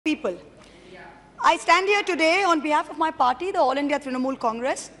people. I stand here today on behalf of my party, the All India Trinamool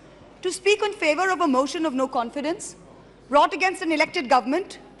Congress, to speak in favor of a motion of no confidence brought against an elected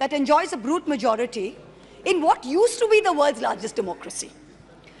government that enjoys a brute majority in what used to be the world's largest democracy.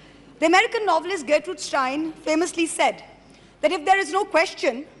 The American novelist Gertrude Stein famously said that if there is no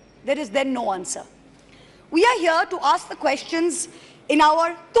question, there is then no answer. We are here to ask the questions in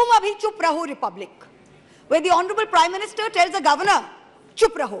our Tum Abhi Chup Raho Republic, where the Honorable Prime Minister tells the Governor,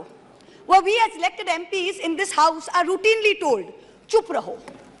 Chup Raho, where we as elected MPs in this House are routinely told, Chup Raho.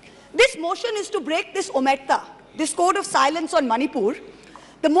 This motion is to break this omerta, this code of silence on Manipur,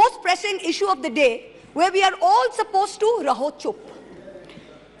 the most pressing issue of the day, where we are all supposed to raho chup.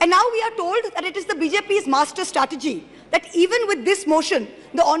 And now we are told that it is the BJP's master strategy that even with this motion,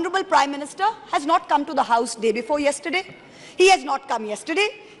 the Honorable Prime Minister has not come to the House day before yesterday. He has not come yesterday.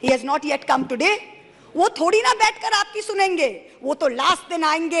 He has not yet come today. वो थोड़ी ना बैठकर आपकी सुनेंगे, वो तो last दिन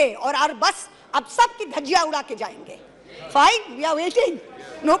आएंगे और बस अब सबकी धज्जियां उड़ा के जाएंगे. Fine, we are waiting.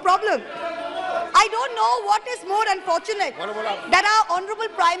 No problem. I don't know what is more unfortunate, that our Honorable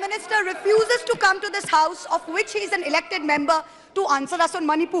Prime Minister refuses to come to this House, of which he is an elected member, to answer us on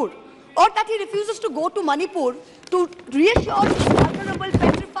Manipur, or that he refuses to go to Manipur to reassure vulnerable,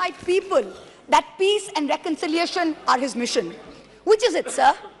 petrified people that peace and reconciliation are his mission. Which is it,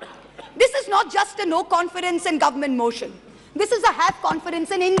 sir? This is not just a no confidence in government motion. This is a have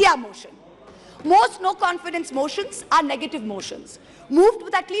confidence in India motion. Most no confidence motions are negative motions, moved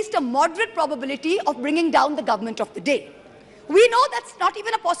with at least a moderate probability of bringing down the government of the day. We know that's not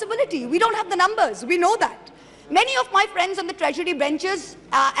even a possibility. We don't have the numbers. We know that. Many of my friends on the Treasury benches,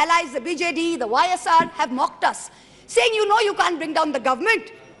 allies, the BJD, the YSR, have mocked us, saying, you know, you can't bring down the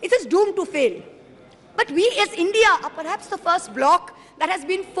government. It is doomed to fail. But we as India are perhaps the first bloc that has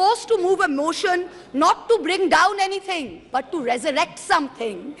been forced to move a motion not to bring down anything, but to resurrect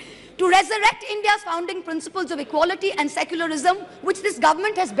something. To resurrect India's founding principles of equality and secularism, which this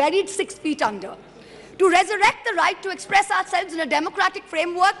government has buried 6 feet under. To resurrect the right to express ourselves in a democratic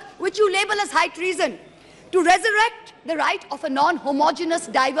framework, which you label as high treason. To resurrect the right of a non-homogeneous,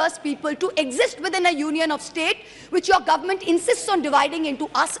 diverse people to exist within a union of state, which your government insists on dividing into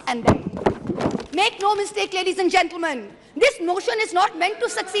us and them. Make no mistake, ladies and gentlemen, this motion is not meant to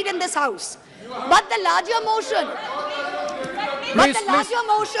succeed in this House. But the larger motion,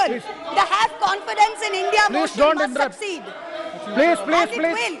 the have confidence in India motion must succeed. Please.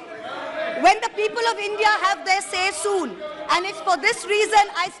 Will. When the people of India have their say soon. And it's for this reason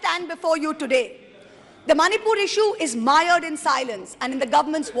I stand before you today. The Manipur issue is mired in silence and in the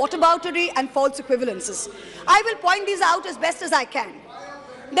government's whataboutery and false equivalences. I will point these out as best as I can.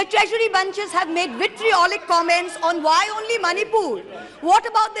 The Treasury benches have made vitriolic comments on why only Manipur. What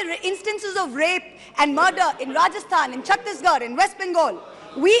about the instances of rape and murder in Rajasthan, in Chhattisgarh, in West Bengal?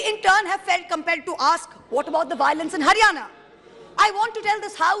 We in turn have felt compelled to ask, what about the violence in Haryana? I want to tell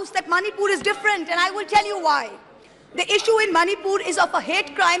this House that Manipur is different, and I will tell you why. The issue in Manipur is of a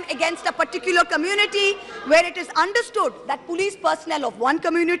hate crime against a particular community, where it is understood that police personnel of one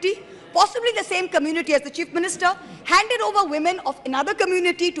community, possibly the same community as the Chief Minister, handed over women of another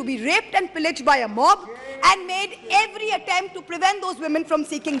community to be raped and pillaged by a mob and made every attempt to prevent those women from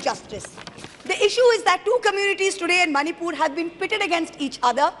seeking justice. The issue is that 2 communities today in Manipur have been pitted against each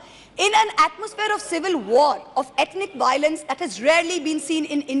other in an atmosphere of civil war, of ethnic violence that has rarely been seen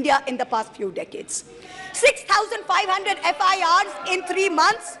in India in the past few decades. 6,500 FIRs in 3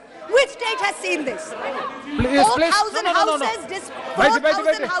 months. Which state has seen this? 4,000 houses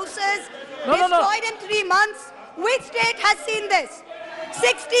destroyed in 3 months. Which state has seen this?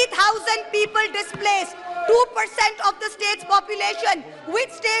 60,000 people displaced, 2% of the state's population.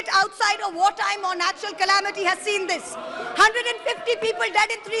 Which state outside of wartime or natural calamity has seen this? 150 people dead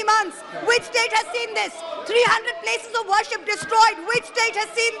in 3 months. Which state has seen this? 300 places of worship destroyed. Which state has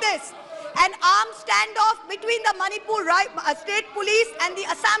seen this? An armed standoff between the Manipur State Police and the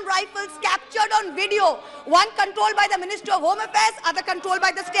Assam Rifles captured on video. One controlled by the Minister of Home Affairs, other controlled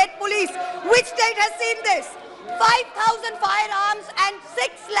by the State Police. Which state has seen this? 5,000 firearms and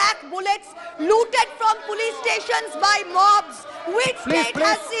 6 lakh bullets looted from police stations by mobs. Which state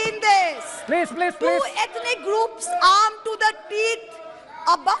has seen this? Two ethnic groups armed to the teeth,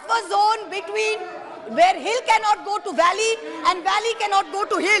 a buffer zone between where hill cannot go to valley and valley cannot go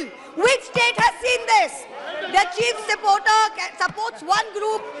to hill. Which state has seen this? The chief supporter supports one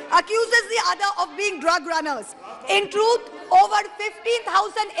group, accuses the other of being drug runners. In truth, over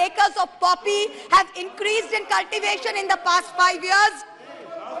 15,000 acres of poppy have increased in cultivation in the past 5 years.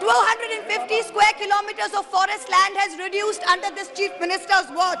 250 square kilometers of forest land has reduced under this chief minister's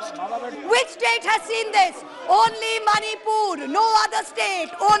watch. Which state has seen this? Only Manipur. No other state.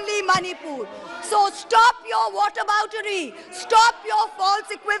 Only Manipur. So stop your whataboutery. Stop your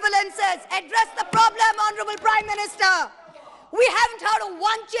false equivalences. Address the problem, Honorable Prime Minister. We haven't heard of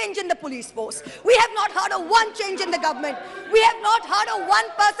one change in the police force. We have not heard of one change in the government. We have not heard of one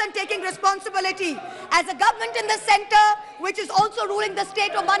person taking responsibility. As a government in the center, which is also ruling the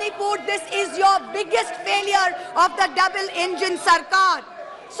state of Manipur, this is your biggest failure of the double-engine Sarkar.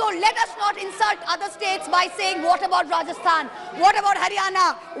 So let us not insult other states by saying, what about Rajasthan? What about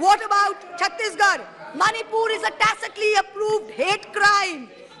Haryana? What about Chhattisgarh? Manipur is a tacitly approved hate crime.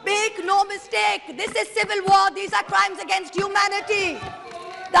 Make no mistake, this is civil war. These are crimes against humanity.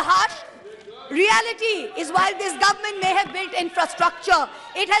 The harsh reality is, while this government may have built infrastructure,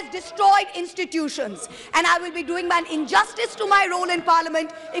 it has destroyed institutions. And I will be doing an injustice to my role in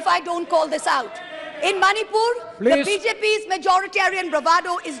parliament if I don't call this out. In Manipur, the BJP's majoritarian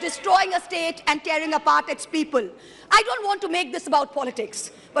bravado is destroying a state and tearing apart its people. I don't want to make this about politics,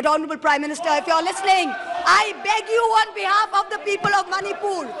 but Honorable Prime Minister, if you're listening, I beg you on behalf of the people of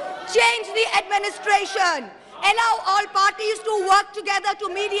Manipur, change the administration. Allow all parties to work together to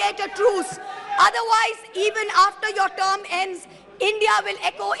mediate a truce. Otherwise, even after your term ends, India will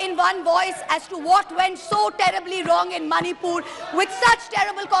echo in one voice as to what went so terribly wrong in Manipur with such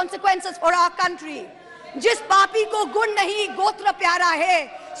terrible consequences for our country. जिस पापी को गुण नहीं गोत्र प्यारा है,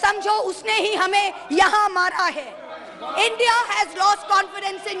 समझो उसने ही हमें यहाँ मारा है. India has lost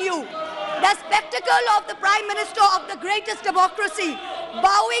confidence in you. The spectacle of the Prime Minister of the greatest democracy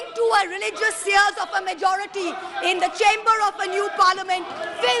bowing to a religious seers of a majority in the chamber of a new parliament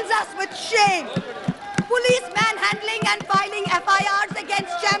fills us with shame. Police manhandling and filing FIRs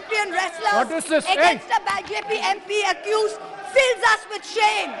against champion wrestlers against a BJP MP accused fills us with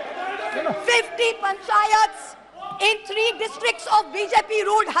shame. 50 panchayats in 3 districts of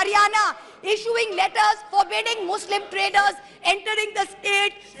BJP-ruled Haryana issuing letters forbidding Muslim traders entering the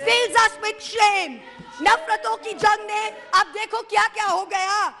state fills us with shame. नफरतों की जंग ने अब देखो क्या-क्या हो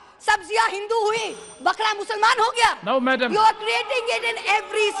गया. सब्जियां हिंदू हुई, बकरा मुसलमान हो गया. No, madam. You are creating it in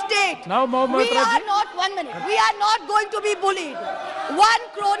every state. Now, we are not, 1 minute, we are not going to be bullied. One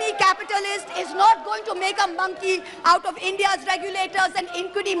crony capitalist is not going to make a monkey out of India's regulators and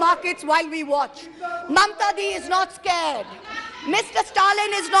equity markets while we watch. Mamta Di is not scared. Mr.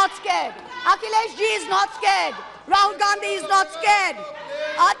 Stalin is not scared. Akhilesh Ji is not scared. Rahul Gandhi is not scared.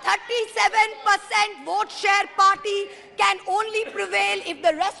 A 37% vote share party can only prevail if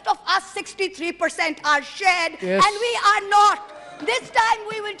the rest of us 63% are shared, yes. And we are not. This time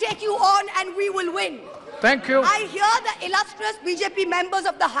we will take you on and we will win. Thank you. I hear the illustrious BJP members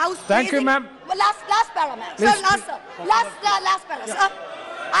of the House. Thank you, ma'am. Last para, ma'am. Sir, last para, sir.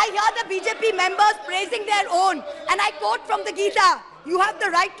 I hear the BJP members praising their own, and I quote from the Gita, you have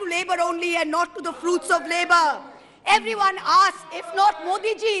the right to labor only and not to the fruits of labor. Everyone asks, if not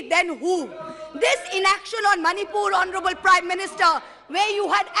Modi ji, then who? This inaction on Manipur, Honorable Prime Minister, where you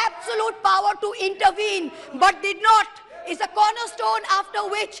had absolute power to intervene but did not, is a cornerstone after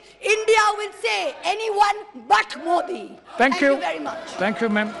which India will say anyone but Modi. Thank you very much. Thank you,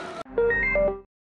 ma'am.